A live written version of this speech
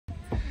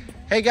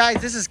Hey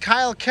guys, this is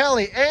Kyle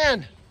Kelly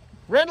and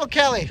Randall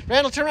Kelly.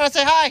 Randall, turn around and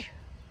say hi.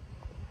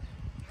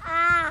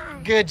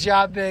 Hi. Good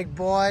job, big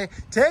boy.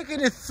 Taking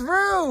it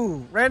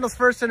through Randall's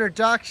first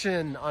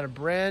introduction on a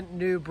brand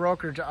new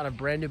brokerage on a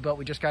brand new boat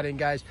we just got in,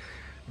 guys.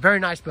 Very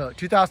nice boat,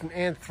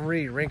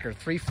 2003 Rinker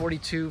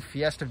 342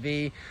 Fiesta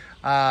Vee.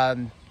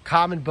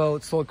 Common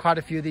boat, sold quite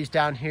a few of these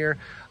down here.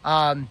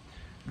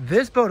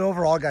 This boat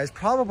overall, guys,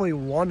 probably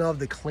one of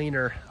the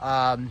cleaner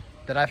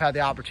that I've had the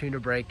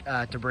opportunity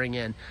to bring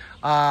in.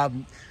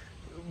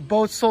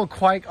 Boats sold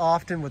quite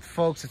often with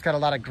folks. It's got a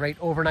lot of great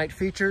overnight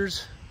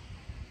features.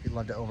 You'd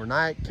love to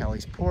overnight.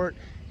 Kelly's Port,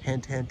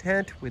 hint, hint,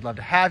 hint. We'd love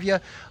to have you.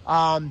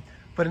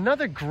 But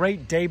another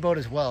great day boat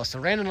as well. So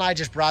Randall and I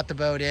just brought the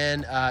boat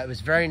in. It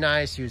was very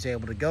nice. He was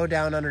able to go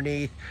down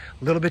underneath.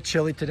 A little bit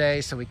chilly today,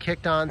 so we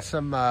kicked on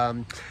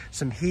some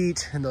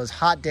heat in those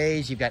hot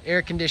days. You've got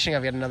air conditioning.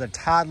 I've got another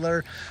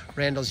toddler,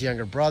 Randall's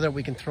younger brother,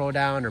 we can throw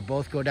down or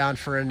both go down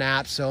for a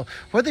nap. So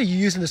whether you're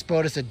using this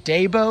boat as a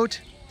day boat,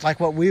 like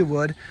what we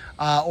would,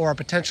 or a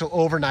potential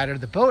overnighter,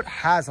 the boat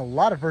has a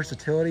lot of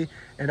versatility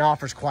and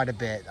offers quite a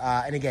bit.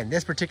 And again,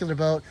 this particular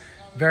boat,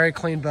 very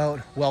clean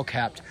boat, well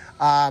kept.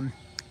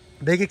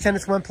 Big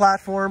extended swim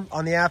platform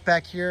on the aft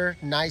back here.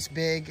 Nice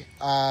big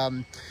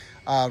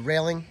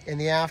railing in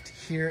the aft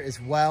here as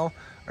well.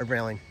 Or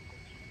railing.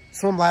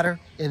 Swim ladder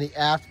in the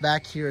aft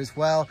back here as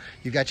well.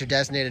 You've got your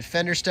designated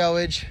fender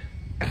stowage.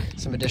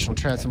 Some additional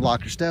transom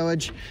locker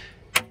stowage.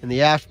 In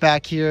the aft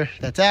back here,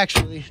 that's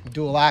actually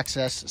dual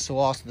access. So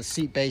also the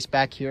seat base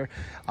back here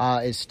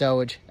is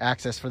stowage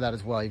access for that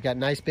as well. You've got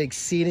nice big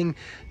seating,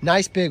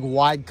 nice big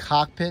wide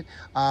cockpit.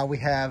 We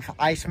have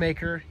ice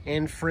maker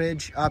and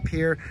fridge up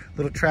here,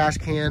 little trash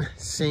can,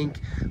 sink,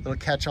 little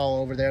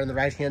catch-all over there on the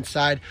right-hand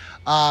side.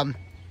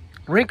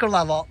 Rinker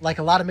level, like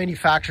a lot of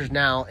manufacturers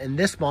now in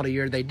this model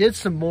year, they did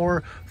some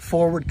more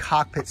forward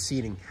cockpit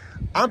seating.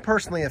 I'm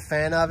personally a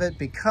fan of it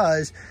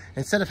because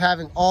instead of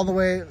having all the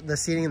way the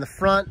seating in the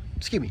front,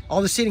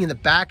 all the seating in the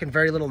back and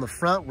very little in the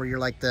front where you're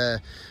like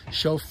the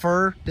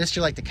chauffeur, this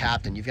you're like the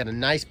captain. You've got a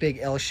nice big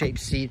L-shaped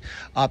seat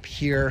up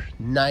here,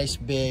 nice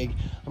big,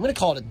 I'm gonna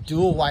call it a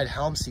dual wide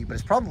helm seat, but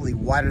it's probably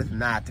wider than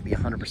that to be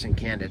 100%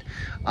 candid.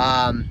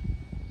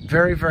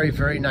 Very, very,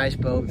 very nice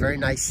boat, very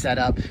nice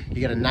setup.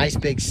 You got a nice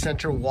big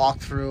center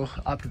walkthrough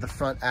up to the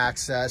front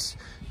access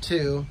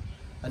to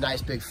a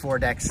nice big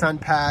foredeck sun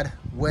pad,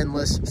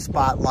 windlass,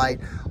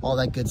 spotlight, all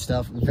that good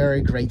stuff.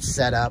 Very great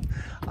setup.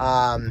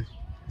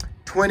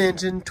 Twin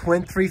engine,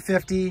 twin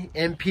 350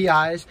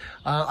 MPIs.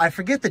 I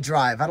forget the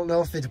drive. I don't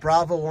know if it's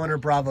Bravo 1 or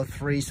Bravo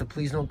 3, so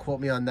please don't quote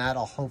me on that.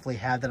 I'll hopefully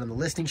have that on the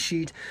listing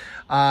sheet.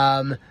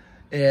 The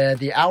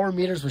hour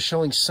meters was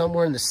showing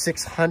somewhere in the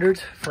 600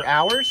 for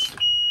hours.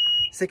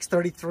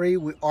 633,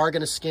 we are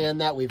going to scan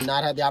that. We've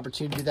not had the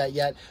opportunity to do that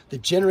yet. The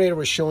generator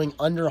was showing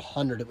under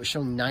 100. It was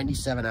showing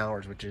 97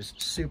 hours, which is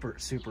super,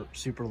 super,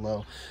 super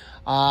low.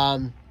 All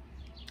in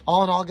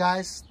all,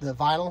 guys, the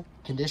vinyl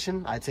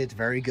condition, I'd say it's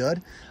very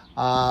good.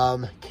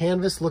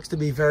 Canvas looks to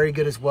be very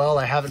good as well.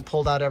 I haven't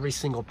pulled out every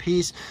single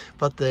piece,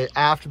 but the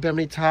aft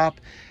bimini top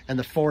and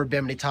the forward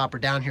bimini top are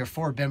down here.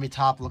 Forward bimini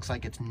top looks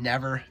like it's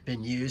never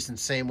been used, and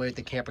same way with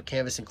the camper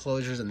canvas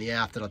enclosures and the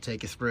aft that I'll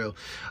take you through.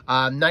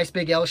 Nice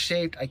big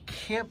L-shaped. I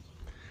can't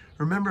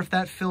remember if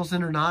that fills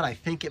in or not. I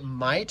think it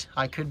might.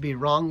 I could be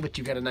wrong, but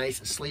you've got a nice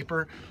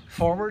sleeper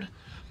forward.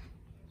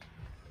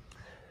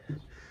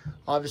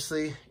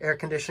 Obviously, air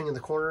conditioning in the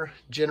corner,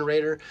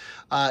 generator,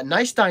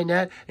 nice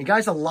dinette, and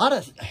guys, a lot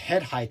of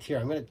head height here.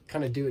 I'm going to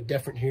kind of do it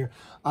different here.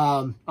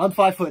 I'm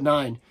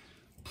 5'9",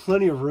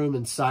 plenty of room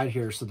inside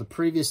here. So the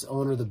previous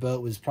owner of the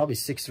boat was probably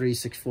 6'3",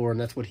 6'4", and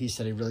that's what he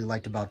said he really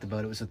liked about the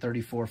boat. It was a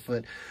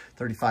 34-foot,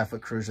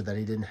 35-foot cruiser that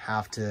he didn't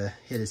have to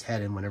hit his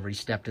head in whenever he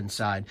stepped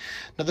inside.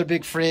 Another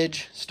big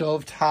fridge,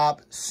 stove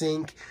top,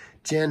 sink,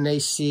 gen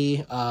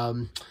AC,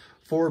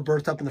 forward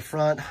berth up in the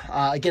front.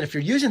 Again, if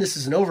you're using this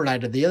as an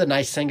overnighter, the other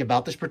nice thing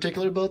about this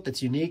particular boat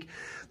that's unique,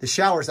 the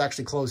shower is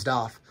actually closed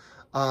off.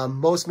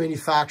 Most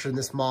manufactured in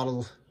this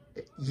model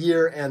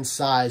year and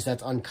size,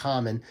 that's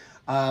uncommon.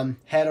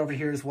 Head over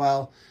here as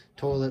well,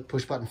 toilet,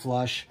 push button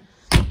flush,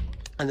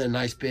 and then a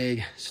nice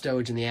big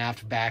stowage in the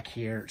aft back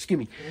here.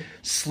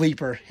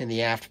 Sleeper in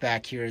the aft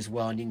back here as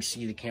well. And you can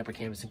see the camper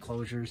canvas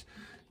enclosures.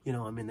 You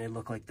know, I mean, they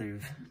look like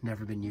they've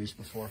never been used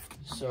before.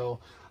 So,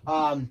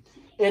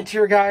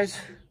 interior, guys,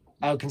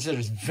 I would consider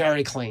it's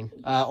very clean.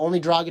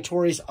 Only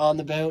derogatories on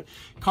the boat.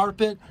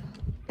 Carpet,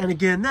 and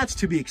again, that's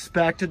to be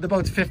expected. The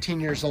boat's 15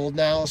 years old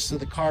now, so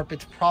the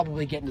carpet's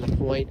probably getting to the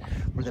point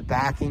where the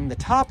backing, the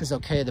top is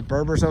okay, the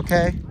Berber's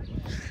okay,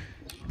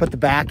 but the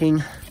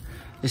backing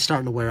is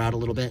starting to wear out a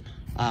little bit,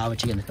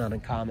 which again is not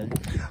uncommon.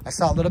 I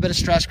saw a little bit of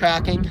stress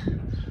cracking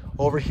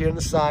over here on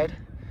the side,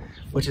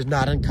 which is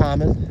not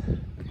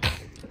uncommon.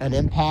 An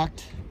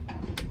impact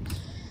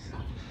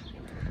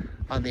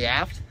on the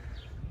aft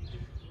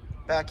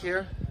back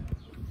here,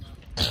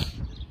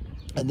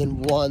 and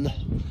then one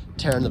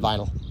tear in the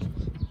vinyl.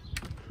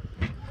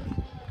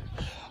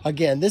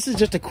 Again, this is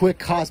just a quick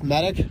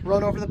cosmetic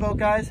run over the boat,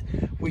 guys.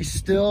 We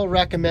still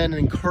recommend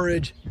and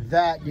encourage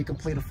that, you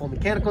complete a full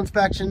mechanical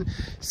inspection,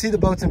 see the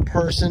boats in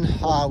person.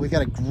 We've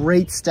got a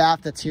great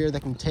staff that's here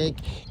that can take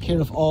care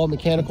of all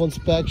mechanical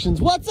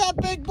inspections. What's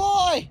up, big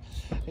boy?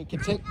 It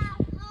can take...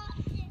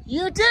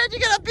 You did. You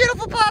got a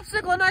beautiful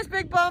popsicle, a nice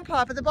big bum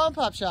pop at the bum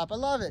pop shop. I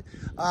love it.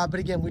 But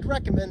again, we'd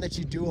recommend that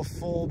you do a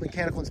full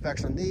mechanical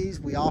inspection on these.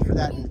 We offer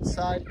that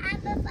inside.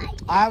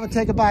 I would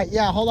take a bite.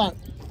 Yeah, hold on.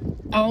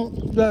 Oh,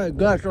 very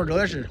good. So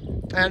delicious.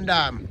 And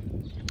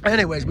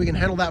anyways, we can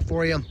handle that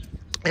for you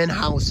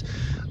in-house.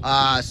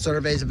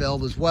 Surveys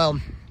available as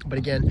well. But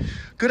again,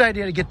 good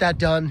idea to get that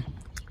done.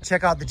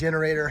 Check out the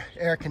generator,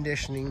 air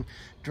conditioning,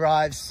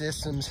 drive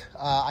systems.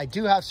 I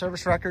do have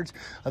service records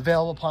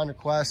available upon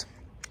request.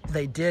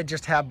 They did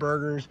just have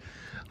burgers,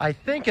 I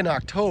think in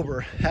October,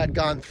 had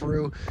gone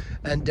through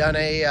and done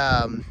a,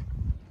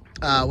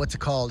 what's it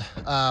called?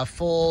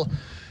 Full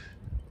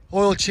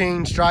oil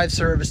change, drive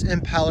service,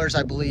 impellers,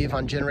 I believe,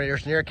 on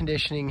generators and air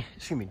conditioning,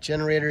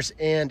 generators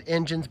and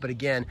engines. But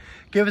again,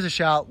 give us a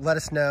shout, let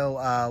us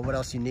know what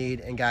else you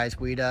need. And guys,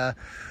 we'd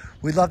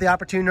love the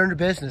opportunity to earn your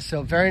business.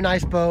 So very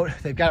nice boat.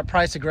 They've got it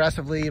priced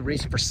aggressively,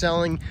 reason for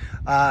selling.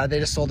 They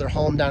just sold their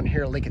home down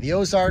here at Lake of the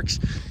Ozarks,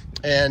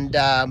 and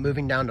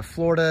moving down to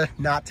Florida,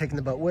 not taking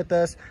the boat with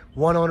us.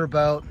 One owner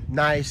boat,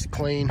 nice,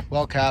 clean,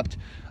 well kept.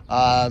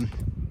 Either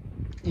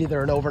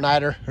an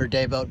overnighter or a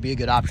day boat would be a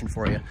good option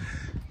for you.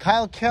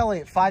 Kyle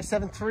Kelly at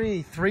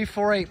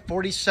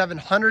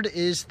 573-348-4700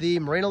 is the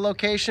marina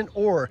location,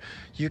 or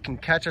you can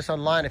catch us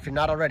online if you're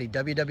not already,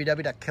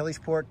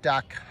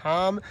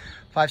 www.kellysport.com.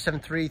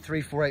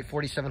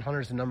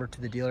 573-348-4700 is the number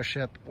to the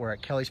dealership. We're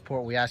at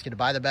Kellysport. We ask you to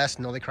buy the best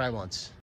and only cry once.